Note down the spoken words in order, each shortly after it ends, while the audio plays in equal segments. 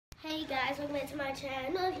guys, welcome back to my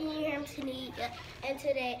channel. If you're here, I'm Tanika, and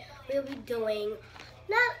today we'll be doing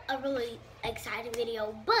not a really exciting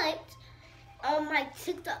video, but on my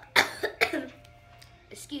TikTok,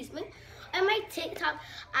 excuse me, on my TikTok,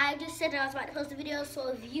 I just said that I was about to post a video, so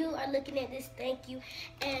if you are looking at this, thank you.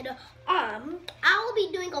 And I will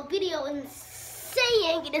be doing a video and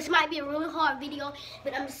saying this might be a really hard video,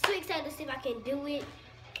 but I'm so excited to see if I can do it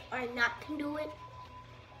or not can do it.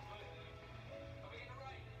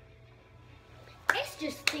 It's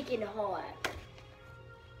just freaking hard.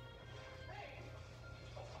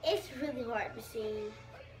 It's really hard to see.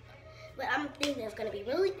 But I'm thinking it's gonna be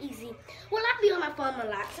really easy. Well, I'll be on my phone a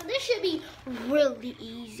lot, so this should be really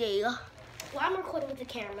easy. Well, I'm recording with the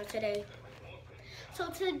camera today. So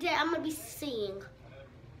today I'm gonna be seeing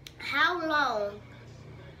how long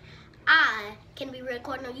I can be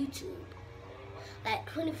recording on YouTube. Like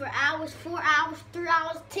 24 hours, 4 hours, 3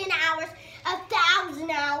 hours, 10 hours,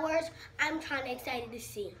 1,000 hours. I'm kind of excited to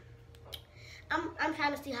see. I'm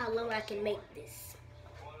trying to see how long I can make this.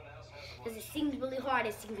 Because it seems really hard,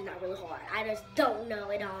 it seems not really hard. I just don't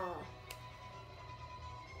know at all.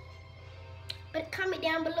 But comment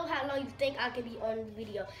down below how long you think I can be on the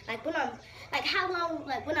video. Like when I'm,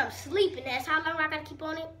 when I'm sleeping, that's how long I gotta keep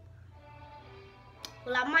on it.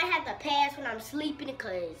 Well, I might have to pass when I'm sleeping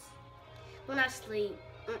because when I sleep,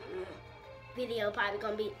 video probably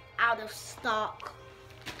gonna be out of stock.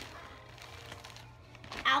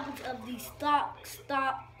 Out of the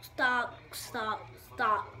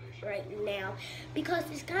stock right now because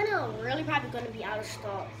it's kind of really probably gonna be out of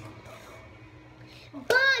stock.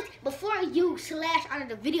 But before you slash out of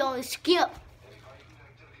the video and skip,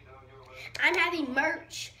 I'm having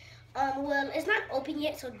merch. Well, it's not open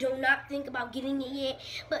yet, so do not think about getting it yet.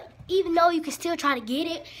 But even though you can still try to get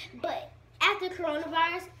it, but after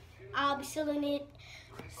coronavirus, I'll be selling it.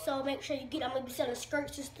 So make sure you get it. I'm going to be selling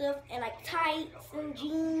skirts and stuff, and like tights and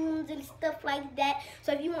jeans and stuff like that.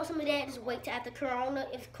 So if you want some of that, just wait till after Corona.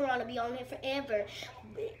 If Corona be on here forever.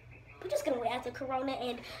 We're just going to wait after Corona,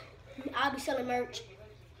 and I'll be selling merch.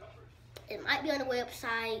 It might be on the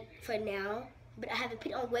website for now, but I haven't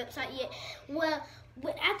put it on the website yet. Well,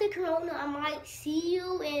 but after Corona, I might see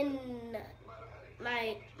you in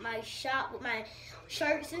my shop with my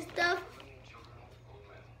shirts and stuff.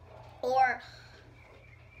 Or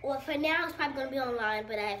for now, it's probably gonna be online,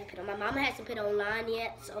 but I haven't put it on. My mama hasn't put it online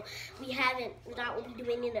yet, so we not will be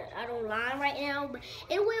doing it online right now. But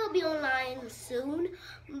it will be online soon.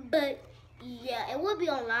 But yeah, it will be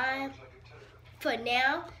online for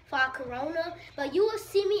now for our Corona. But you will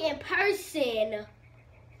see me in person.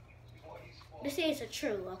 This is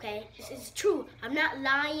true, okay? This is true. I'm not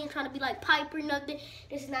lying, trying to be like Piper or nothing.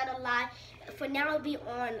 This is not a lie. For now, it'll be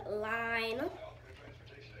online.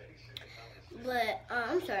 But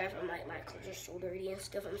I'm sorry if my clothes are so dirty and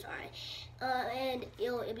stuff. I'm sorry. And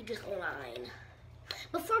it'll be just online.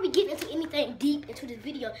 Before we get into anything deep into this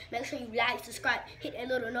video, make sure you like, subscribe, hit that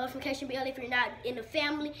little notification bell if you're not in the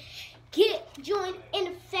family. Join in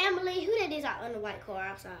the family. Who that is out on the white car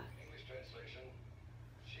outside?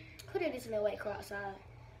 Who that is in the white car outside?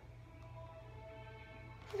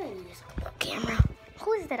 Who that is? Camera.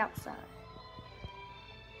 Who is that outside?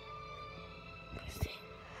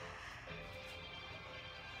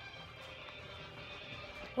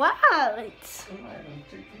 What? Somebody gonna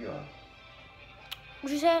take you off.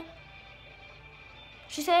 What you said?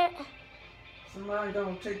 She said? Somebody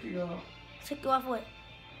gonna take you off. Take you off what?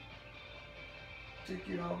 Take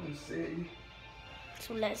you off and say.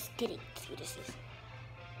 So let's get it. See what this is.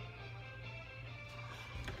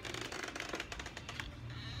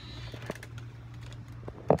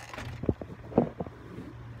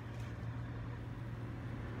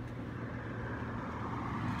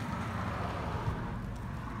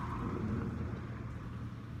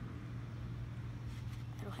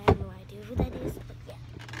 I have no idea who that is, but yeah.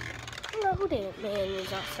 I don't know who that man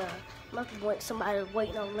is outside. Must be somebody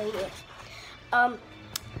waiting on ladies. I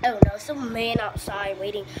don't know, some man outside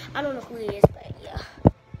waiting. I don't know who it is, but yeah.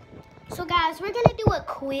 So guys, we're gonna do a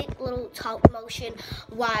quick little talk motion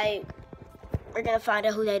while we're gonna find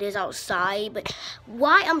out who that is outside. But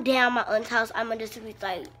while I'm down my aunt's house, I'm gonna just be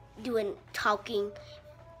like doing talking.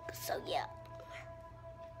 So yeah.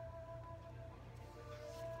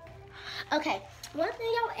 Okay, one thing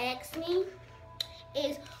y'all asked me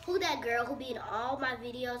is who that girl who be in all my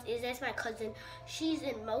videos is. That's my cousin. She's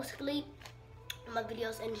in mostly my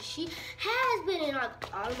videos, and she has been in like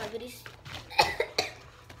all of my videos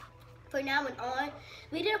for now and on.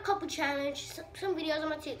 We did a couple challenges, some videos on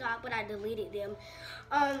my TikTok, but I deleted them.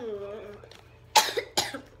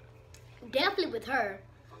 Definitely with her.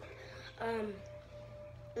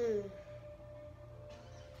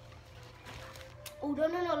 Oh, no,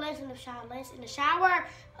 Lance in the shower. Lance in the shower.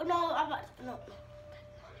 Oh, no, I'm about to, no.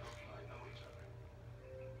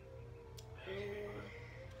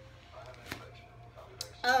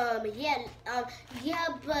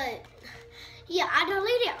 Yeah, I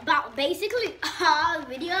deleted about basically all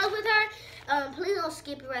videos with her. Please don't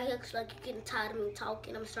skip it right here because like you're getting tired of me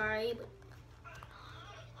talking. I'm sorry, but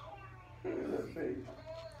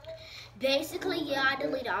basically, yeah, I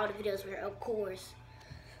deleted all the videos with her, of course.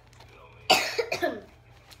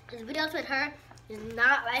 Because videos with her is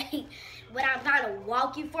not like what I'm trying to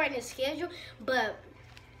walk you for in the schedule, but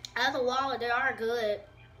as a wall, they are good.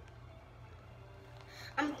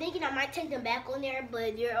 I'm thinking I might take them back on there,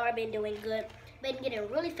 but they've already been doing good. Been getting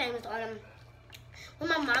really famous on them. When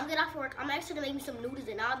my mom get off work, I'm actually gonna make me some noodles,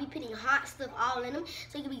 and I'll be putting hot stuff all in them,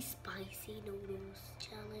 so it can be spicy noodles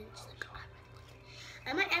challenge.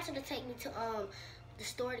 I might ask her to take me to the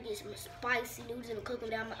store to get some spicy noodles and cook them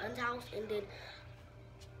down at my aunt's house, and then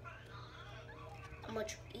I'm gonna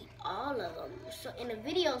eat all of them. So in the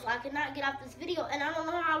video, so I cannot get off this video, and I don't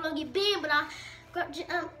know how long it's been, but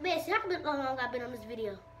Bessie, how long I've been on this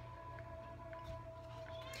video?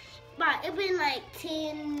 But it's been like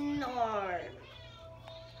 10 or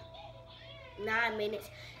 9 minutes,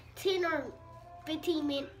 10 or 15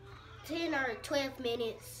 minutes, 10 or 12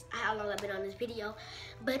 minutes, how long I've been on this video.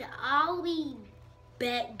 But I'll be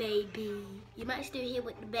back, baby. You might still hear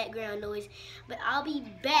with the background noise, but I'll be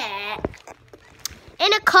back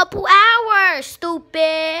in a couple hours,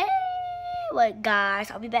 stupid. What, guys?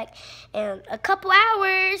 I'll be back in a couple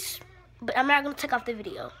hours, but I'm not gonna take off the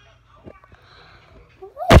video.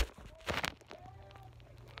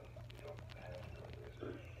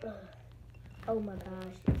 Oh my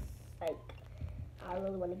gosh, it's like, I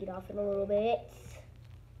really want to get off in a little bit.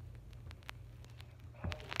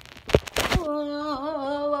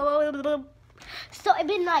 So it's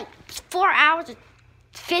been like 4 hours,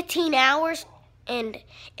 15 hours, and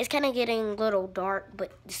it's kind of getting a little dark,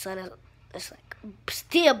 but the sun is, it's like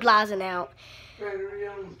still blazing out.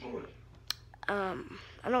 I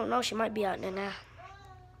don't know, she might be out there now.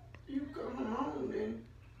 You come home then.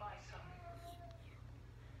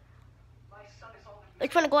 You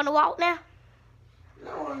trying to go on the walk now?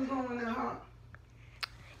 No, I'm going in hot.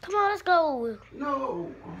 Come on, let's go.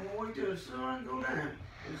 No, I'm gonna wait till the sun go down.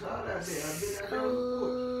 It's hot out there. I've been out there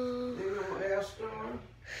before. Ain't no air storm.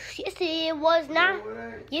 Yes, it was not.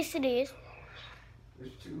 Yes, it is.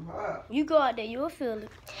 It's too hot. You go out there, you'll feel it.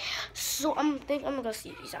 So I'm gonna go see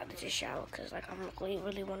if he's out there to shower, cause like I'm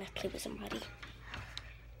really want to play with somebody.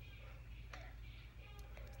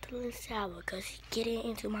 To shower, cause he's getting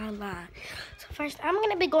into my line. So first, I'm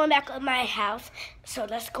gonna be going back to my house. So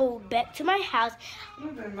let's go back to my house.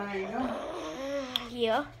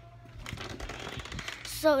 Yeah.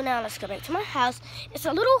 So now let's go back to my house. It's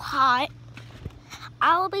a little hot.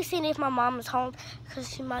 I will be seeing if my mom is home, cause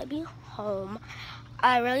she might be home.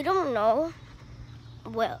 I really don't know.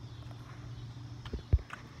 Well,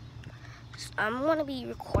 I'm gonna be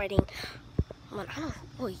recording. Well, I don't.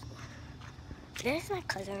 Wait, that's my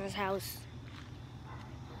cousin's house.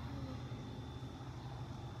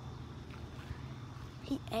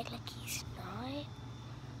 He act like he's not.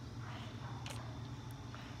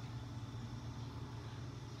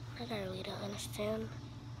 I really don't understand.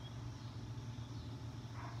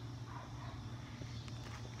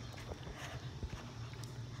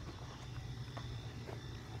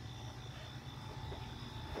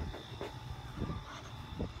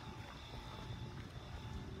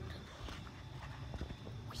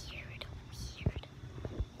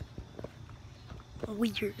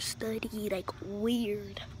 Weird study, like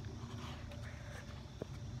weird.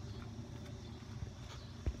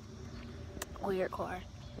 Weird car.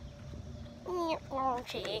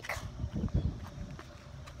 Chick.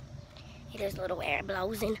 There's a little air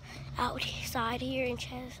blowing outside here in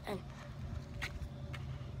Chess, and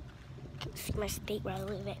you can see my state where I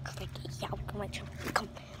live at, cause like y'all can like come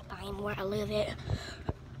find where I live at.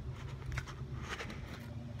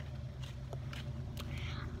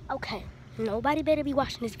 Okay. Nobody better be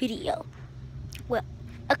watching this video. Well,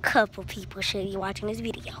 a couple people should be watching this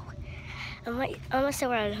video. I'm gonna say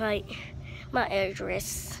where like my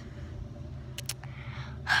address.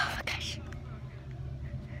 Oh my gosh.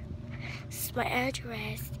 So my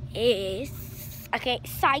address is, okay,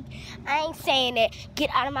 psych. I ain't saying it. Get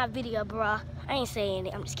out of my video, bruh. I ain't saying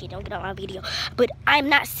it. I'm just kidding. Don't get out of my video. But I'm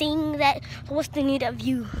not saying that. So what's the need of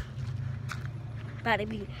you? About to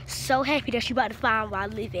be so happy that you about to find where I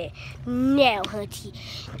live at. Now, hunty.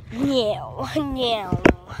 Now.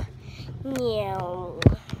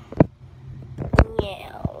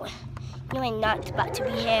 You ain't not about to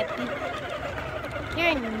be happy.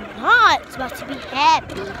 You're not supposed to be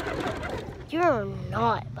happy. You're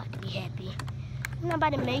not about to be happy. I'm not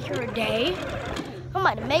about to make your day. I'm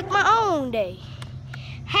about to make my own day.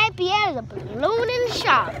 Happy as a balloon in the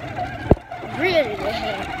shop. Really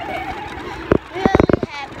happy. Really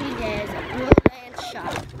happy as a balloon in the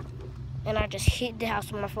shop. And I just hit the house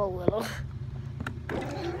with my 4-wheeler.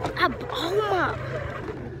 I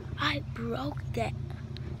broke that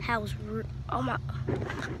house. Oh my.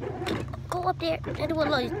 Go up there and do a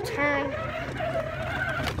little turn.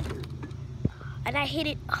 And I hit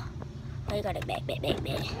it. Oh, you got it back.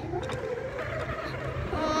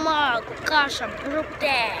 Oh my gosh, I broke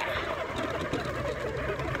that.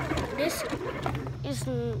 This is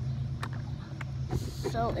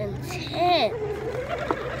so intense.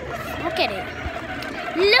 Look at it.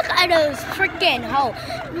 Look at those freaking holes.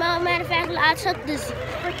 Matter of fact, I took this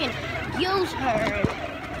freaking U-turn.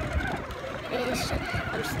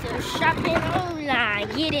 I'm still shopping online.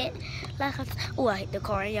 Get it? Like oh, I hit the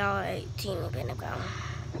car. Y'all 18 in the ground.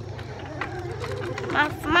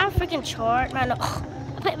 My freaking charge. I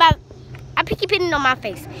keep hitting on my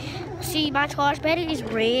face. See, my charge battery is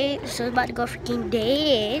red, so it's about to go freaking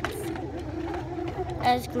dead.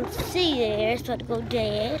 As you can see there, it's about to go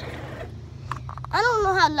dead. I don't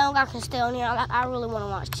know how long I can stay on here. I really want to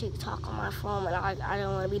watch TikTok on my phone, but I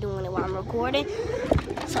don't want to be doing it while I'm recording.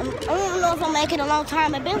 So I don't know if I'm making a long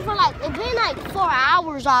time. It's been like 4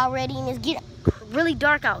 hours already, and it's getting really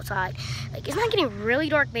dark outside. Like, it's not getting really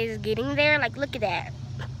dark, but it's getting there. Like, look at that.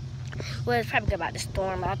 Well, it's probably about the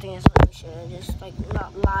storm. I think that's what we should just like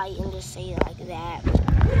not lie and just say it like that.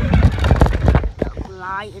 Don't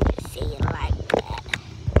lie and just say it like that.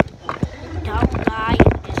 Don't lie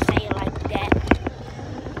and just say it like that.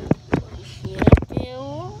 What we should do,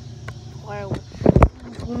 or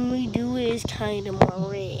when we do it, is kind of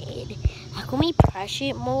more red. Like when we press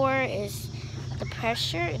it more, is the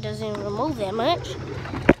pressure, it doesn't remove that much.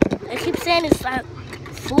 I keep saying it's like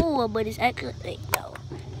full, but it's actually like, no.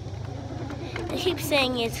 I keep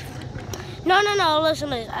saying it's no.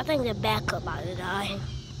 Listen. I think the backup about to die.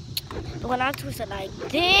 But when I twist it like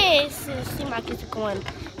this, it seems like it's going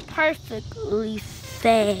perfectly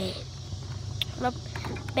fast.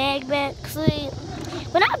 Bag. See,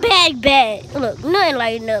 when I bag, look, nothing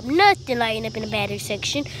lighting up in the battery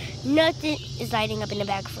section. Nothing is lighting up in the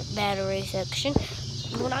battery section.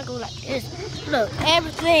 When I go like this, look,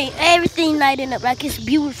 everything lighting up like it's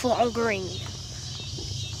beautiful on green.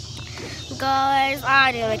 Guys,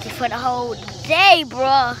 I didn't make it for the whole day,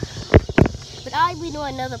 bruh. But I'll be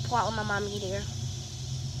doing another part when my mom get here.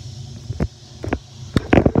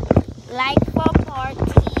 Like for part 2.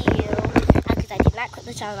 Because I did not quit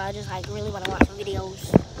the channel, I just like really want to watch some videos.